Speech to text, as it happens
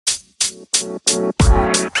Hey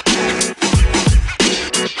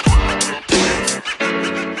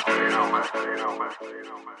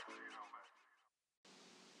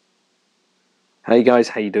guys,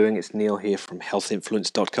 how you doing? It's Neil here from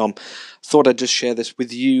healthinfluence.com. Thought I'd just share this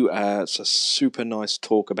with you. It's a super nice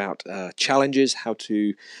talk about challenges, how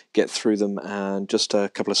to get through them, and just a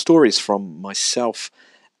couple of stories from myself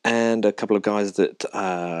and a couple of guys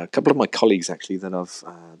a couple of my colleagues actually that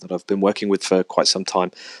I've been working with for quite some time.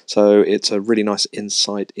 So it's a really nice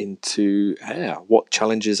insight into what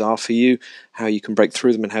challenges are for you, how you can break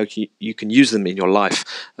through them, and how you can use them in your life.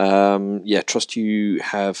 Trust you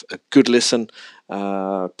have a good listen.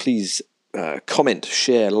 Please comment,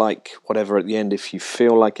 share, like, whatever at the end if you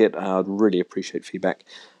feel like it. I'd really appreciate feedback,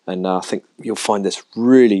 and I think you'll find this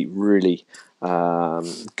really, really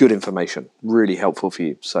good information, really helpful for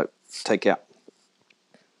you. So take care.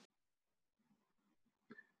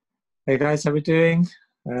 Hey guys, how we doing?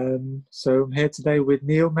 So I'm here today with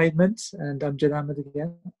Neil Maidment and Amjad Ahmed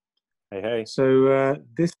again. Hey. So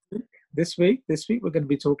this week we're going to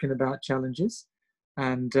be talking about challenges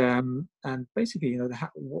and basically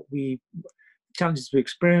challenges we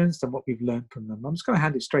experienced and what we've learned from them. I'm just going to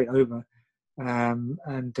hand it straight over, and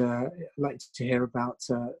I'd like to hear about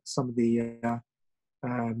some of the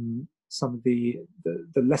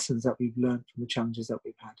lessons that we've learned from the challenges that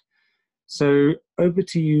we've had. So over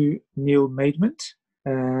to you, Neil Maidment,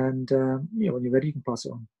 and when you're ready, you can pass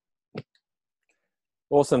it on.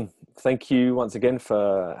 Awesome. Thank you once again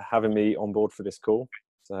for having me on board for this call.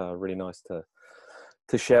 It's really nice to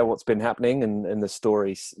share what's been happening and the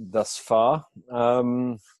stories thus far.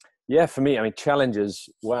 For me, I mean, challenges.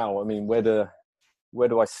 Wow. I mean, where do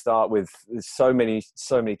I start with? There's so many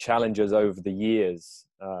challenges over the years.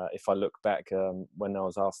 If I look back when I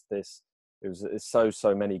was asked this, it's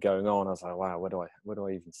so many going on. I was like, wow, where do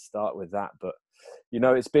I even start with that? But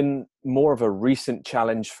it's been more of a recent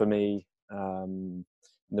challenge for me in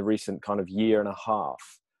the recent kind of year and a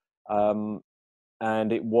half.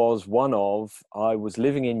 And it was I was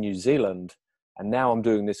living in New Zealand and now I'm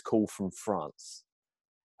doing this call from France.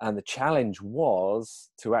 And the challenge was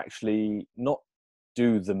to actually not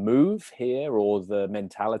do the move here or the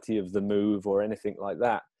mentality of the move or anything like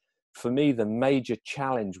that. For me, the major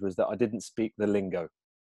challenge was that I didn't speak the lingo.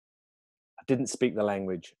 I didn't speak the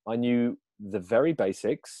language. I knew the very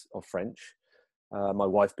basics of French, my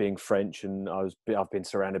wife being French, and I've been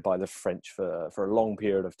surrounded by the French for a long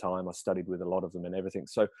period of time. I studied with a lot of them and everything.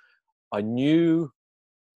 So I knew,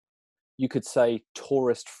 you could say,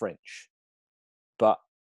 tourist French, but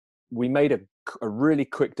we made a really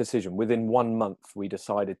quick decision. Within 1 month, we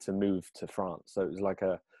decided to move to France. So it was like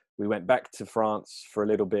we went back to France for a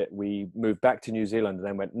little bit. We moved back to New Zealand and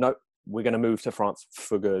then went, no, we're going to move to France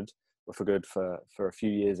for good, for a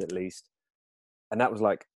few years at least. And that was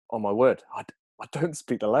like, oh my word, I don't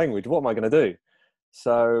speak the language. What am I going to do?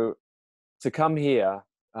 So to come here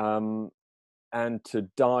and to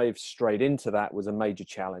dive straight into that was a major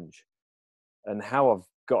challenge. And how I've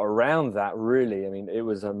got around that, really, I mean, it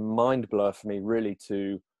was a mind blur for me, really,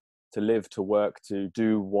 to live, to work, to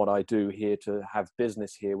do what I do here, to have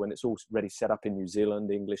business here when it's already set up in New Zealand,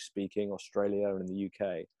 English speaking, Australia, and in the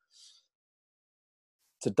UK.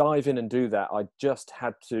 To dive in and do that, I just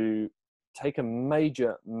had to take a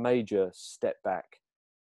major step back,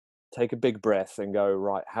 take a big breath and go,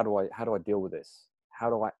 right, how do I deal with this? How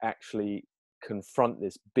do I actually confront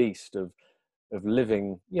this beast of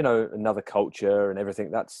living, another culture and everything?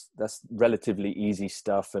 That's relatively easy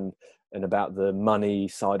stuff, and about the money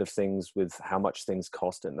side of things with how much things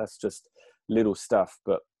cost, and that's just little stuff.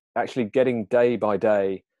 But actually getting day by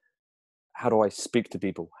day, how do I speak to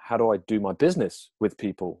people? How do I do my business with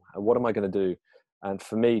people? And what am I going to do? And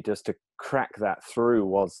for me, just to crack that through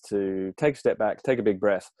was to take a step back, take a big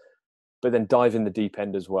breath, but then dive in the deep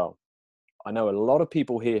end as well. I know a lot of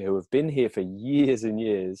people here who have been here for years and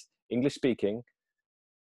years, English speaking,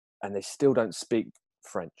 and they still don't speak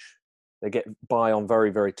French. They get by on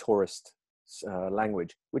very, very tourist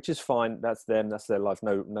language, which is fine. That's them. That's their life.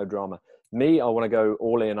 No drama. Me, I want to go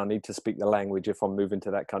all in. I need to speak the language if I'm moving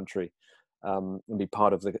to that country and be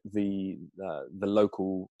part of the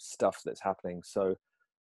local stuff that's happening. So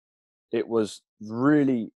it was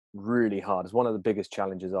really, really hard. It's one of the biggest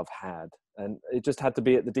challenges I've had, and it just had to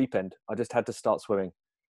be at the deep end. I just had to start swimming.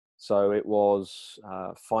 So it was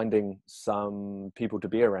finding some people to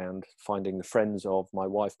be around, finding the friends of my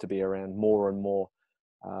wife to be around more and more,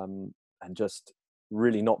 and just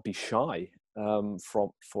really not be shy from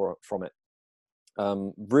it.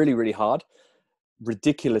 Really, really hard,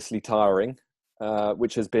 ridiculously tiring,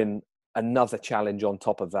 which has been another challenge on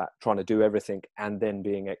top of that, trying to do everything and then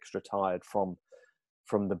being extra tired from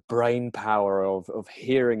the brain power of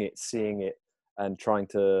hearing it, seeing it, and trying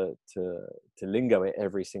to lingo it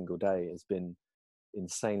every single day has been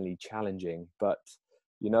insanely challenging. But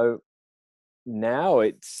you know, now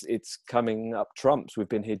it's coming up trumps. We've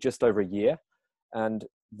been here just over a year, and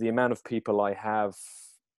the amount of people I have,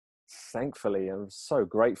 thankfully, I'm so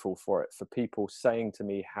grateful for it, for people saying to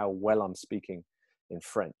me how well I'm speaking in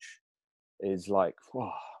French is like,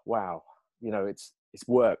 wow, you know, it's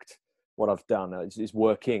worked. What I've done is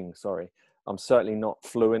working. Sorry, I'm certainly not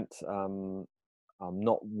fluent. I'm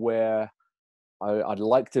not where I'd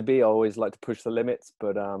like to be. I always like to push the limits,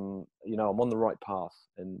 but you know, I'm on the right path,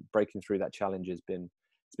 and breaking through that challenge it's been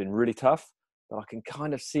really tough. But I can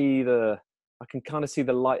kind of see the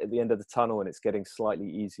light at the end of the tunnel, and it's getting slightly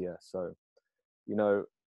easier. So, you know,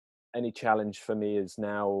 any challenge for me is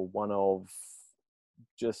now one of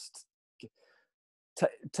just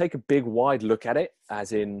take a big wide look at it,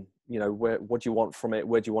 as in, you know, what do you want from it?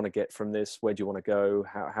 Where do you want to get from this? Where do you want to go?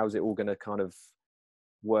 How's it all going to kind of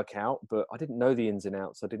work out? But I didn't know the ins and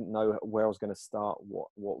outs. I didn't know where I was going to start, what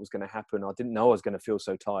was going to happen. I didn't know I was going to feel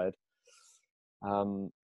so tired.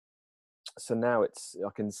 So now I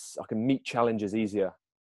can meet challenges easier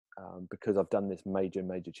because I've done this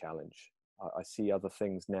major challenge. I see other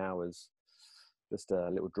things now as just a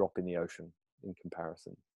little drop in the ocean in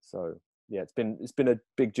comparison. So yeah, it's been a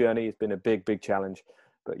big journey. It's been a big challenge,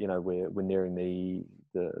 but you know, we're nearing the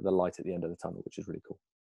light at the end of the tunnel, which is really cool.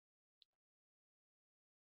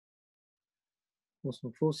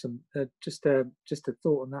 Awesome. Just a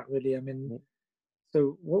thought on that, really. I mean,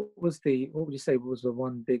 so what would you say was the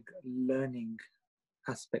one big learning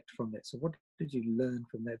aspect from it? So what did you learn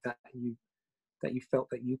from it that you felt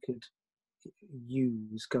that you could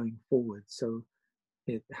use going forward? So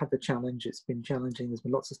it had the challenge, it's been challenging, there's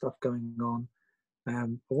been lots of stuff going on.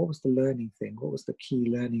 But what was the learning thing? What was the key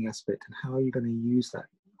learning aspect, and how are you going to use that?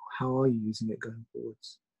 How are you using it going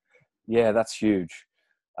forwards? Yeah, that's huge.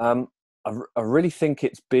 I really think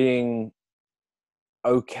it's being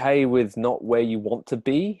okay with not where you want to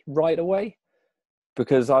be right away,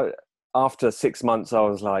 because after 6 months I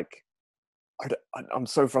was like, I'm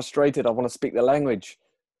so frustrated. I want to speak the language,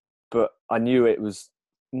 but I knew it was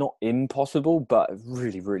not impossible, but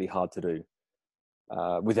really hard to do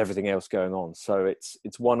with everything else going on. So it's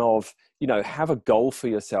one of, you know, have a goal for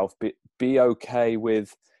yourself, be okay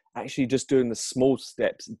with actually just doing the small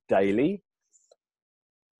steps daily,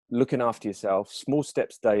 looking after yourself, small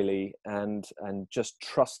steps daily, and just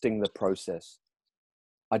trusting the process.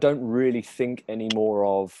 I don't really think anymore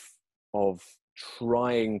of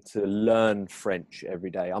trying to learn French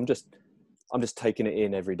every day. I'm just taking it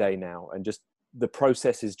in every day now, and just the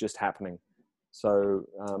process is just happening. So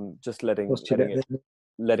just letting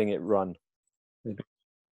it run.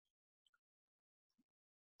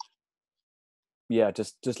 Yeah,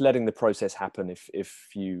 just letting the process happen. If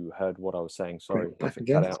you heard what I was saying, sorry if it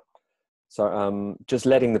cut out. So just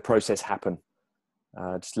letting the process happen,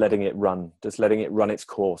 just letting it run its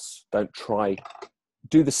course. Don't try,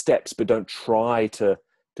 do the steps, but don't try to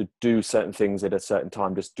do certain things at a certain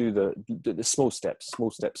time. Just do the small steps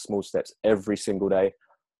every single day,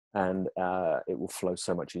 and it will flow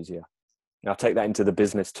so much easier. Now take that into the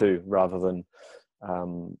business too, rather than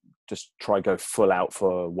just go full out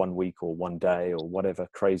for 1 week or 1 day or whatever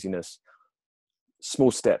craziness.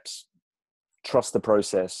 Small steps, trust the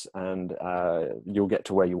process, and you'll get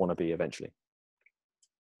to where you want to be eventually.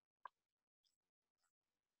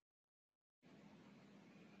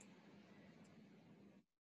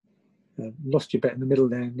 Lost you a bit in the middle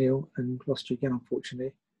there, Neil, and lost you again,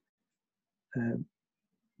 unfortunately.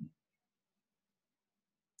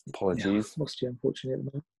 Apologies. Yeah, lost you, unfortunately, at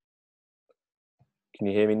the moment. Can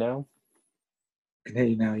you hear me now? I can hear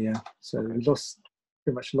you now, yeah. So okay. We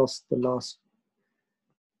pretty much lost the last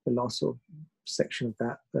sort of section of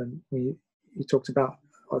that. You talked about,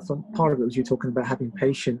 I thought part of it was you talking about having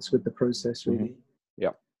patience with the process, really.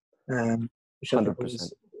 Yeah. Which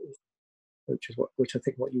 100%. Which I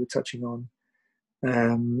think what you were touching on.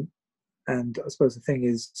 And I suppose the thing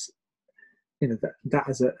is, you know, that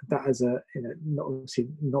as a you know,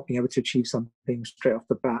 not being able to achieve something straight off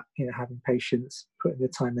the bat, you know, having patience, putting the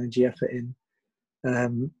time, energy, effort in.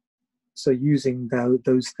 So using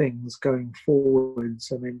those things going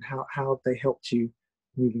forwards, I mean, how they helped you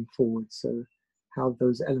moving forward. So how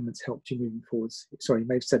those elements helped you moving forwards. Sorry, you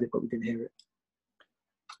may have said it, but we didn't hear it.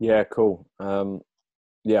 Yeah, cool.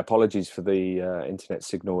 Yeah, apologies for the internet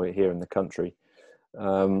signal here in the country.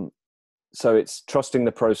 So it's trusting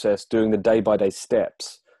the process, doing the day-by-day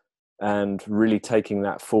steps, and really taking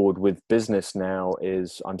that forward with business now.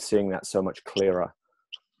 I'm seeing that so much clearer.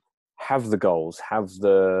 have the goals, have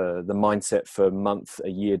the mindset for a month, a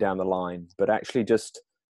year down the line, but actually just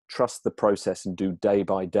trust the process and do day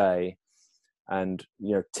by day, and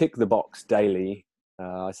tick the box daily.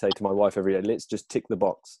 I say to my wife every day, let's just tick the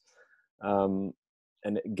box and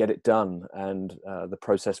get it done, and the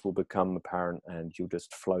process will become apparent, and you'll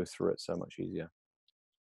just flow through it so much easier.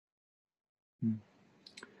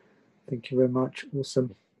 Thank you very much.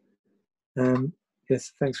 Awesome.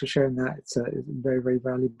 Yes, thanks for sharing that. It's very, very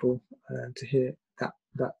valuable to hear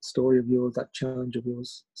that story of yours, that challenge of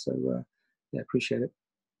yours. So yeah, appreciate it.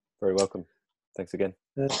 Very welcome. Thanks again.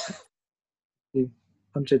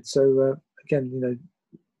 Amjad, so again,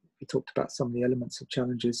 we talked about some of the elements of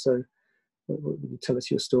challenges. So would you tell us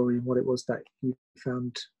your story and what it was that you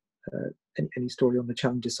found, any story on the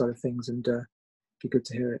challenges side of things, and be good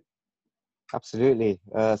to hear it. Absolutely.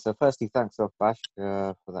 So firstly, thanks off Bash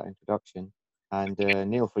for that introduction, and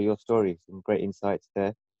Neil for your story. Some great insights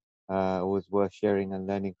there. Always worth sharing and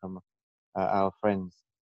learning from our friends.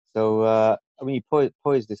 So when you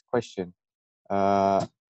posed this question,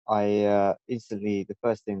 I instantly, the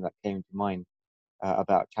first thing that came to mind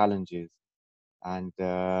about challenges, and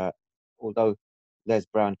although Les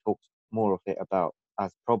Brown talks more of it about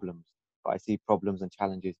as problems, but I see problems and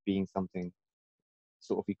challenges being something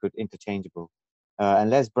sort of interchangeable. And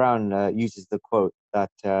Les Brown uses the quote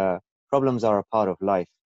that problems are a part of life.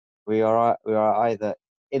 We are either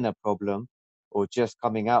in a problem, or just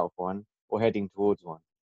coming out of one, or heading towards one.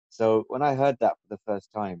 So when I heard that for the first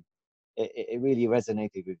time, it really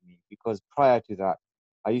resonated with me, because prior to that,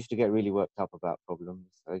 I used to get really worked up about problems.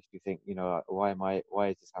 I used to think, why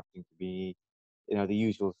is this happening to me? The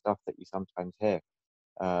usual stuff that you sometimes hear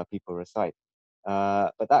people recite.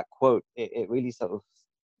 But that quote, it really sort of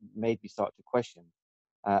made me start to question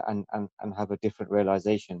and have a different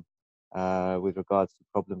realization with regards to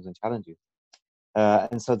problems and challenges.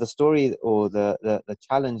 And so the story, or the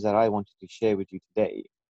challenge that I wanted to share with you today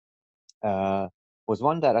was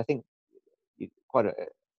one that I think quite a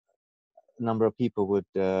number of people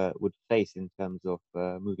would face in terms of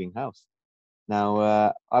moving house.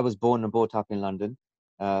 Now, I was born and brought up in London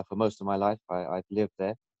for most of my life. I've lived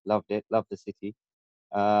there, loved it, loved the city.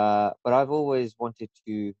 But I've always wanted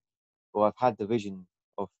to, or I've had the vision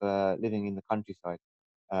of living in the countryside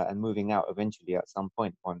and moving out eventually at some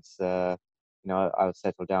point once I was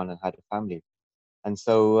settled down and had a family. And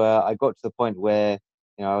so I got to the point where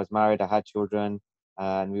I was married, I had children,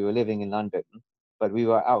 and we were living in London, but we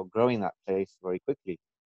were outgrowing that place very quickly.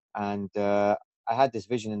 And I had this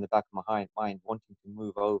vision in the back of my mind, wanting to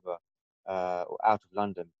move over out of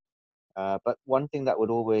London. But one thing that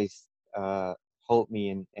would always hold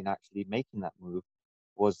me in actually making that move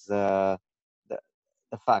was the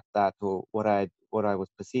fact that, or what I was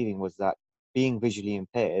perceiving, was that being visually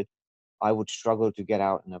impaired, I would struggle to get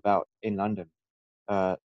out and about in London,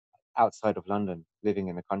 outside of London, living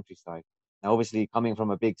in the countryside. Now, obviously, coming from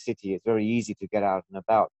a big city, it's very easy to get out and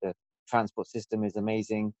about. The transport system is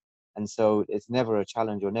amazing, and so it's never a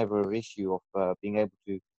challenge or never an issue of being able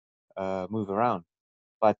to move around.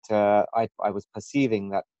 But I was perceiving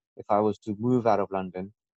that if I was to move out of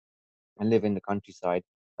London and live in the countryside,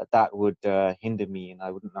 that would hinder me, and I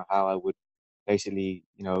wouldn't know how I would basically,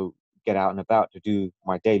 get out and about to do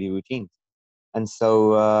my daily routines. And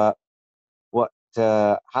so what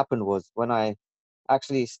happened was, when I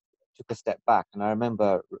actually took a step back, and I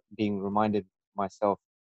remember being reminded myself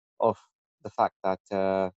of the fact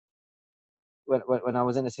that when I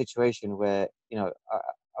was in a situation where,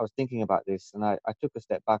 I was thinking about this, and I took a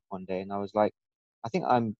step back one day, and I was like, I think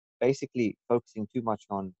I'm basically focusing too much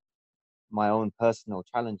on my own personal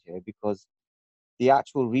challenge here, because the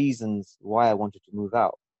actual reasons why I wanted to move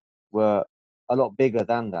out were a lot bigger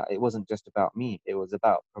than that. It wasn't just about me. It was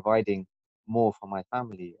about providing more for my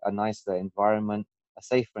family, a nicer environment, a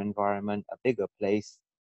safer environment, a bigger place,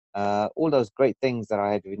 all those great things that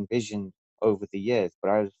I had envisioned over the years.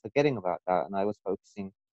 But I was forgetting about that, and I was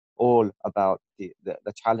focusing all about the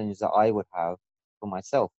challenge that I would have for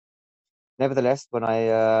myself. Nevertheless, when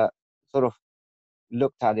I sort of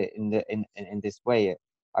looked at it in this way,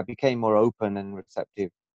 I became more open and receptive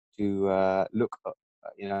to look,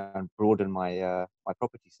 and broaden my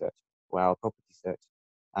property search, or our property search.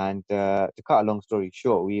 And to cut a long story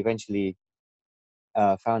short, we eventually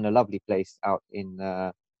found a lovely place out in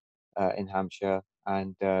Hampshire,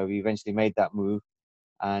 and we eventually made that move.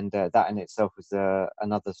 And that in itself was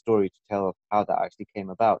another story to tell of how that actually came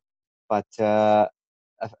about. But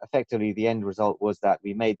effectively, the end result was that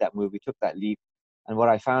we made that move, we took that leap. And what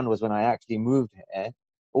I found was, when I actually moved here,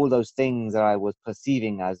 all those things that I was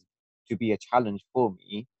perceiving as to be a challenge for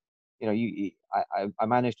me, I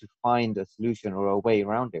managed to find a solution or a way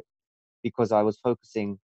around it. because I was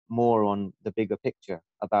focusing more on the bigger picture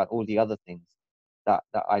about all the other things that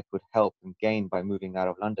I could help and gain by moving out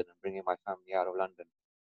of London and bringing my family out of London.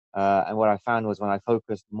 And what I found was when I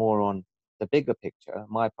focused more on the bigger picture,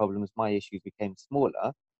 my problems, my issues became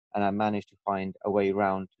smaller, and I managed to find a way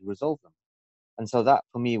around to resolve them. And so that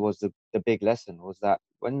for me was the big lesson, was that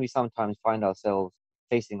when we sometimes find ourselves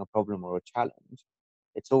facing a problem or a challenge,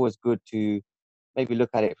 it's always good to maybe look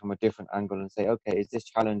at it from a different angle and say, okay, is this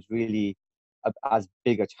challenge really as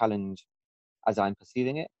big a challenge as I'm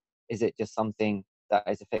perceiving it? Is it just something that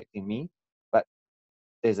is affecting me, but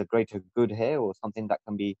there's a greater good here, or something that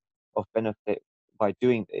can be of benefit by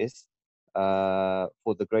doing this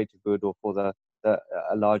for the greater good, or for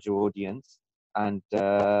a larger audience? And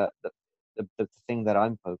the thing that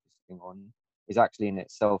I'm focusing on is actually in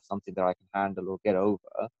itself something that I can handle or get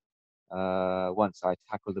over once I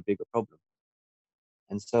tackle the bigger problem.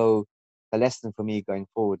 And so the lesson for me going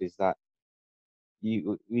forward is that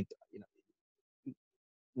you know,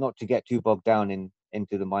 not to get too bogged down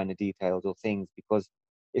into the minor details or things, because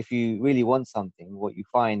if you really want something, what you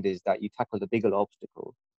find is that you tackle the bigger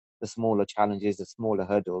obstacle, the smaller challenges, the smaller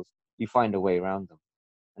hurdles, you find a way around them.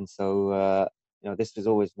 And so this is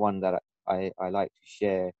always one that I like to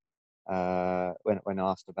share when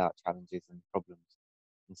asked about challenges and problems.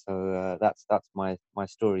 And so that's my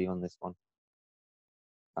story on this one.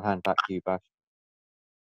 I'll hand back to you, Bash.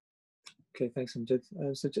 Okay, thanks, Amjad.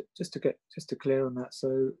 So just to clear on that,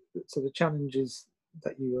 so the challenges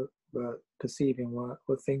that you were perceiving, were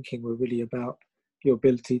thinking, were really about your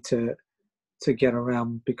ability to get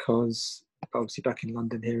around, because obviously back in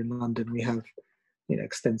London, here in London, we have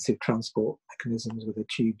extensive transport mechanisms with the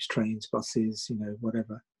tubes, trains, buses,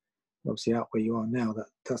 whatever. Obviously, out where you are now,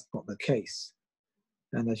 that's not the case.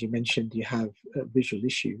 And as you mentioned, you have visual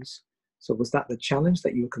issues. So was that the challenge,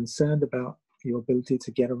 that you were concerned about your ability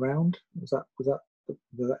to get around? Was that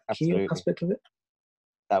the key aspect of it?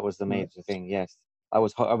 That was the major thing. Yes, I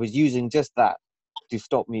was using just that to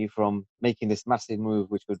stop me from making this massive move,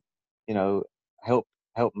 which would,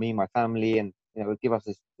 help me, my family, and give us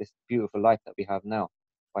this beautiful life that we have now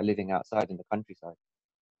by living outside in the countryside.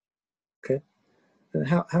 Okay, and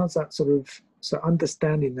how's that so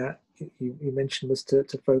understanding that you mentioned was to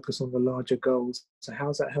focus on the larger goals. So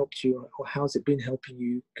how's that helped you, or how's it been helping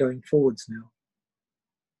you going forwards now?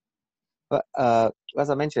 But as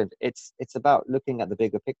I mentioned, it's about looking at the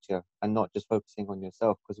bigger picture and not just focusing on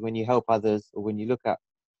yourself. Because when you help others, or when you look at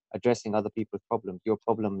addressing other people's problems, your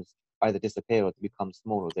problems either disappear or they become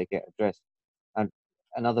small, or they get addressed. And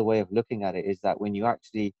another way of looking at it is that when you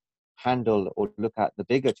actually handle or look at the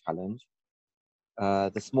bigger challenge,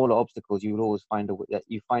 the smaller obstacles, you will always find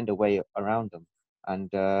a way around them. And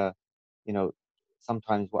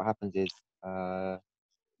sometimes what happens is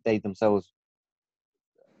they themselves,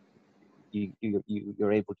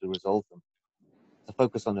 you're able to resolve them. To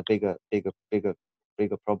focus on the bigger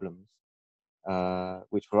problems,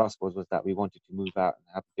 which for us was that we wanted to move out and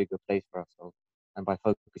have a bigger place for ourselves. And by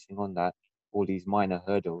focusing on that, all these minor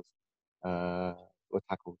hurdles were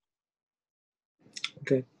tackled.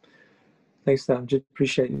 Okay, thanks, Sam. Just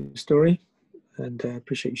appreciate your story, and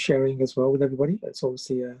appreciate you sharing as well with everybody. It's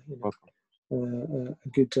obviously a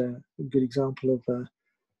good example of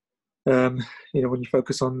when you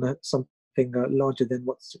focus on something larger than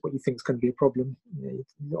what you think is going to be a problem, you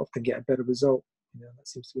often get a better result. That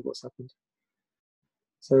seems to be what's happened.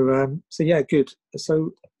 So yeah, good.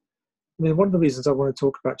 So one of the reasons I want to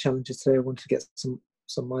talk about challenges today, I want to get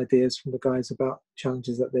some ideas from the guys about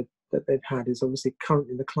challenges that they've had, is obviously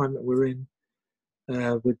currently the climate we're in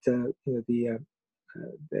with the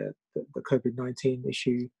COVID-19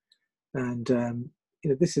 issue, and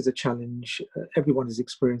this is a challenge. Everyone is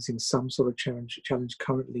experiencing some sort of challenge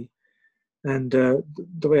currently, and the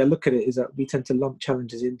way I look at it is that we tend to lump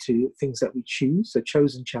challenges into things that we choose, so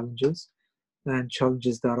chosen challenges, and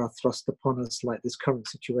challenges that are thrust upon us, like this current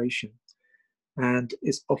situation. And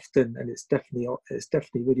it's often, and it's definitely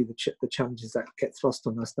really the challenges that get thrust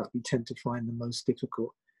on us that we tend to find the most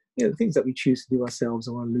difficult. The things that we choose to do ourselves.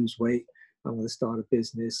 I want to lose weight. I'm going to start a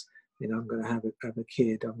business. I'm going to have a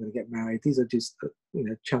kid. I'm going to get married. These are just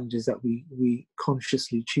challenges that we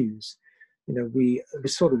consciously choose. We're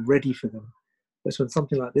sort of ready for them. But when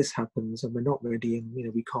something like this happens and we're not ready, and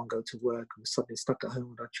we can't go to work, we're suddenly stuck at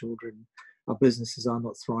home with our children, our businesses are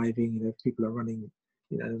not thriving. People are running.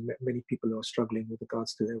 Many people are struggling with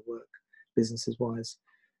regards to their work, businesses wise.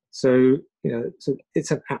 So so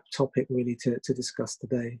it's an apt topic really to discuss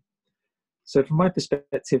today. So from my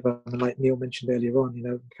perspective, like Neil mentioned earlier on,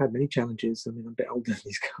 I've had many challenges. I'm a bit older than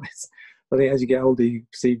these guys. I think as you get older, you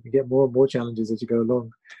get more and more challenges as you go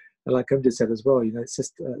along. And like Amjad said as well, it's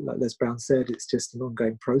just like Les Brown said, it's just an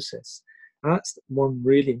ongoing process. And that's one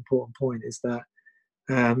really important point, is that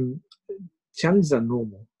um, challenges are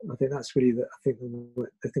normal. I think that's really the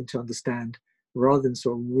thing to understand, rather than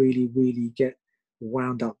sort of really get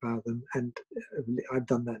wound up about them. And I've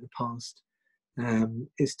done that in the past.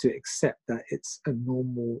 Is to accept that it's a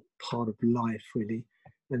normal part of life, really.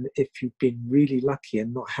 And if you've been really lucky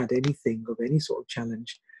and not had anything of any sort of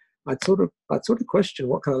challenge, I'd sort of question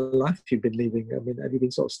what kind of life you've been living. I mean, have you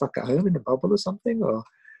been sort of stuck at home in a bubble or something?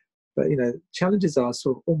 But challenges are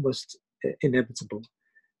sort of almost inevitable.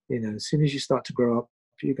 As soon as you start to grow up,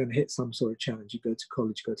 you're going to hit some sort of challenge. You go to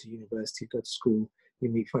college, go to university, go to school, you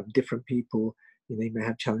meet different people. You may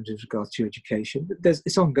have challenges with regards to your education. But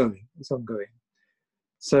it's ongoing. It's ongoing.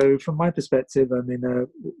 So from my perspective, I mean,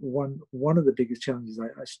 one of the biggest challenges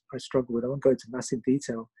I struggle with, I won't go into massive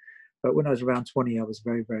detail, but when I was around 20, I was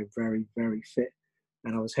very, very, very, very fit.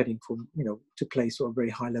 And I was heading for, to play sort of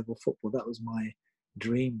very high level football. That was my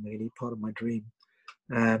dream, really, part of my dream.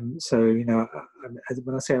 So,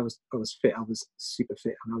 when I say I was fit, I was super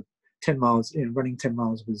fit. And 10 miles, running 10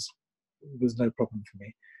 miles was no problem for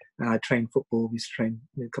me. And I trained football. We used to train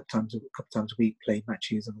a couple times a week, play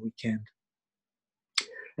matches on the weekend.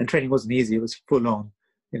 And training wasn't easy. It was full on,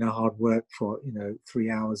 hard work for, 3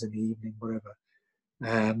 hours in the evening, whatever.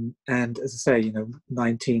 And as I say,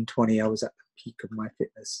 19, 20, I was at the peak of my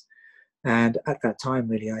fitness. And at that time,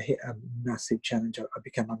 really, I hit a massive challenge. I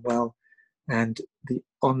became unwell. And the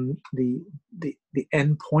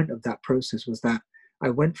end point of that process was that I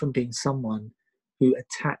went from being someone who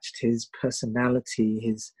attached his personality,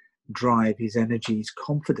 his drive, his energy, his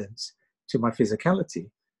confidence to my physicality,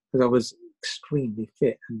 because I was extremely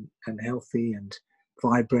fit and healthy and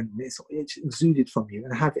vibrant. It exuded from you,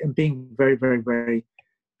 and being very, very, very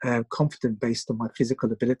confident based on my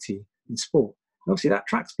physical ability in sport. And obviously, that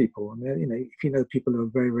attracts people. I mean, if you know people who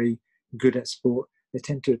are very, very good at sport, they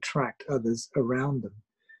tend to attract others around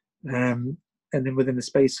them. And then within the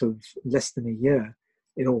space of less than a year,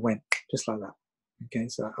 it all went just like that. Okay,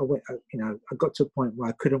 so I got to a point where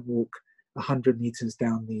I couldn't walk 100 meters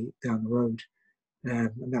down the road.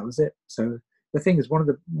 And that was it. So the thing is, one of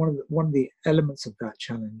the elements of that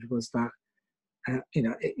challenge was that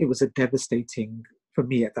it was a devastating, for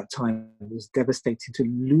me at that time, it was devastating to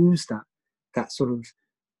lose that sort of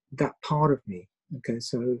that part of me. Okay,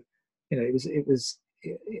 so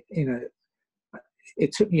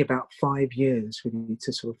it took me about 5 years really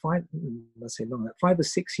to sort of let's say longer, 5 or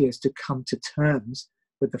 6 years to come to terms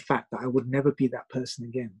with the fact that I would never be that person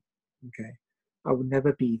again. Okay, I would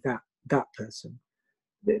never be that person.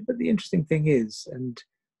 But the interesting thing is, and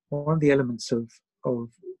one of the elements of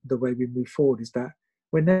the way we move forward is that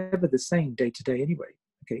we're never the same day to day anyway.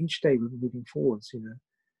 Okay, each day we're moving forwards,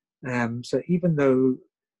 So even though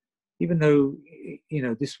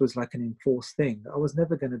this was like an enforced thing, I was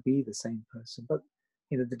never going to be the same person. But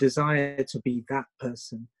the desire to be that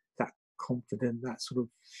person, that confident, that sort of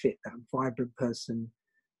fit, that vibrant person,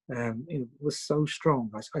 was so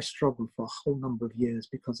strong. I struggled for a whole number of years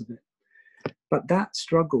because of it. But that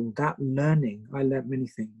struggle, that learning, I learned many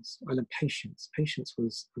things. I learned patience. Patience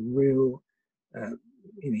was a real,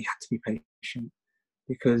 you had to be patient,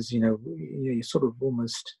 because, you're sort of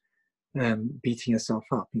almost beating yourself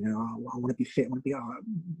up. I want to be fit, I want to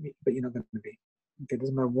be, but you're not going to be. Okay, it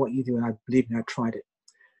doesn't matter what you do, and I believe me, I tried it.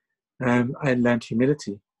 I learned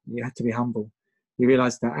humility. You had to be humble. You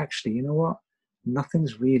realize that actually, you know what?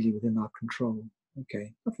 Nothing's really within our control.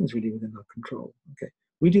 Okay, nothing's really within our control. Okay.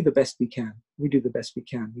 We do the best we can. We do the best we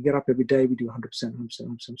can. We get up every day, we do 100%, 100%,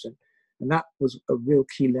 100%. And that was a real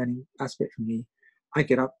key learning aspect for me. I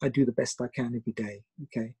get up, I do the best I can every day,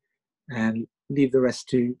 okay? And leave the rest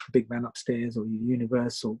to the big man upstairs or your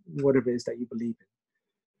universe or whatever it is that you believe in.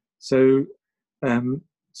 So,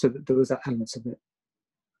 there was that elements of it.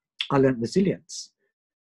 I learned resilience,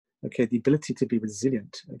 okay? The ability to be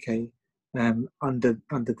resilient, okay? Under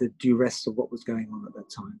the duress of what was going on at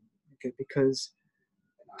that time, okay? Because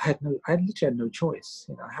I literally had no choice.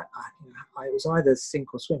 I was either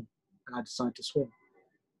sink or swim, and I decided to swim.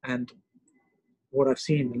 And what I've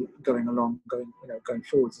seen going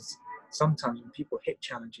forwards is sometimes when people hit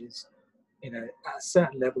challenges, at a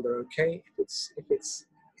certain level they're okay. If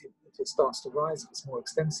it starts to rise, if it's more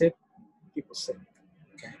extensive, people sink.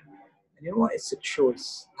 Okay, and you know what? It's a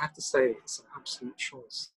choice. I have to say, it's an absolute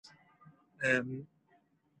choice.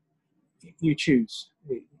 You choose.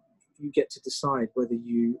 You get to decide whether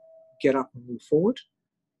you get up and move forward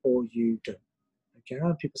or you don't. Okay,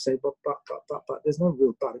 and people say, but there's no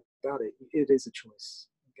real but about it. It is a choice.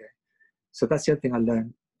 Okay, so that's the other thing I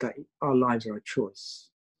learned, that our lives are a choice.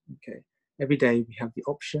 Okay, every day we have the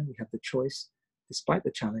option, we have the choice, despite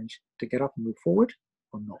the challenge, to get up and move forward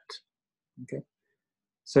or not. Okay.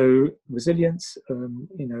 So resilience,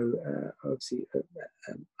 obviously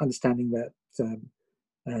understanding that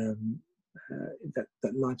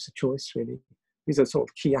that life's a choice. Really, these are sort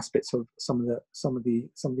of key aspects of some of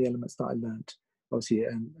the elements that I learned. Obviously,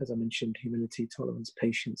 as I mentioned, humility, tolerance,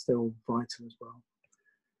 patience, they're all vital as well.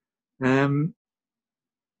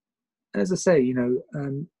 As I say,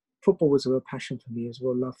 football was a real passion for me, as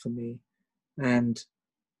well, love for me. And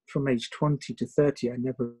from age 20 to 30, I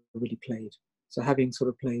never really played. So having sort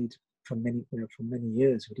of played for many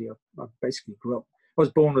years, really, I basically grew up. I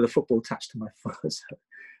was born with a football attached to my foot. So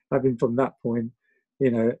having from that point,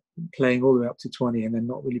 playing all the way up to 20 and then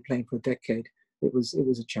not really playing for a decade, it was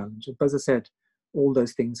a challenge. But as I said, all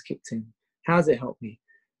those things kicked in. How has it helped me?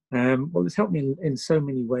 Well, it's helped me in so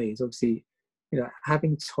many ways. Obviously,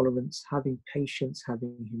 having tolerance, having patience,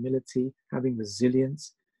 having humility, having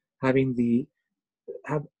resilience,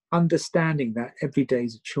 understanding that every day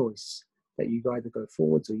is a choice, that you either go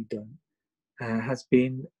forwards or you don't, has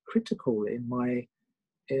been critical in my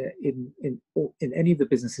in any of the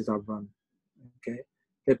businesses I've run. Okay,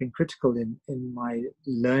 they've been critical in my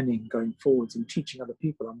learning going forwards and teaching other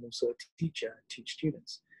people. I'm also a teacher, I teach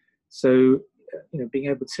students, so being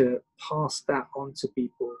able to pass that on to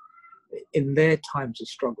people in their times of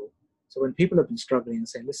struggle. So when people have been struggling and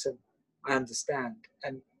saying, listen, I understand.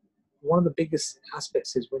 And one of the biggest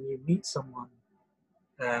aspects is when you meet someone,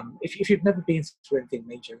 if you've never been through anything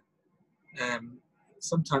major,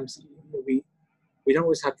 sometimes we don't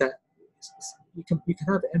always have that. You can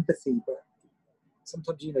have empathy, but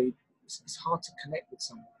sometimes it's hard to connect with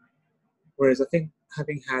someone. Whereas I think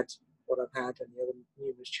having had what I've had and the other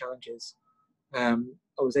numerous challenges,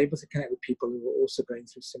 I was able to connect with people who were also going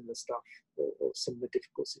through similar stuff or similar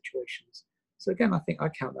difficult situations. So again, I think I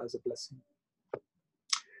count that as a blessing.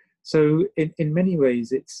 So in many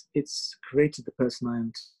ways, it's created the person I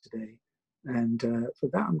am today, and for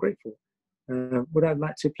that I'm grateful. Would I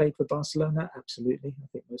like to play for Barcelona? Absolutely. I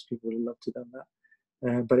think most people would have loved to have done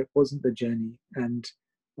that, but it wasn't the journey. And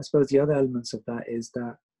I suppose the other elements of that is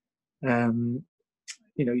that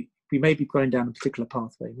we may be going down a particular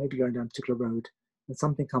pathway, maybe going down a particular road, and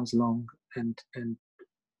something comes along and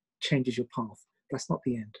changes your path. That's not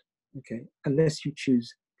the end, okay? Unless you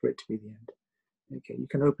choose for it to be the end. Okay, you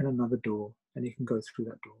can open another door and you can go through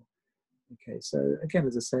that door. Okay, so again,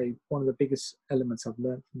 as I say, one of the biggest elements I've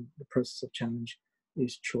learned from the process of challenge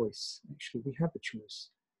is choice. Actually, we have a choice.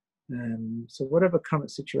 So whatever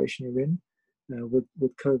current situation you're in,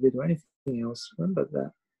 with COVID or anything else, remember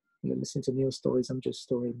that, listening to Neil's stories, I'm just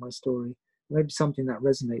story, my story, maybe something that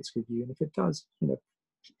resonates with you. And if it does,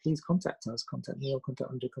 please contact us, contact Neil,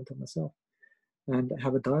 contact Andre, contact myself, and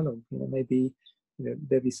have a dialogue. Maybe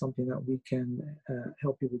there'll be something that we can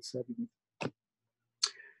help you with, serve you with.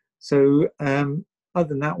 So other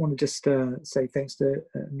than that, I want to just say thanks to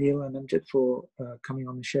Neil and Amjad for coming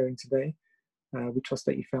on and sharing today. We trust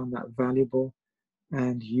that you found that valuable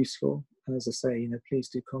and useful. And as I say, please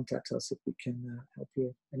do contact us if we can help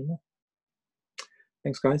you anymore.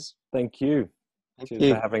 Thanks, guys. Thank you. Thank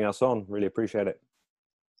you for having us on. Really appreciate it.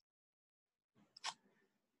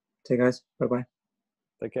 Take care, guys. Bye-bye.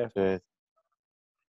 Take care. Cheers.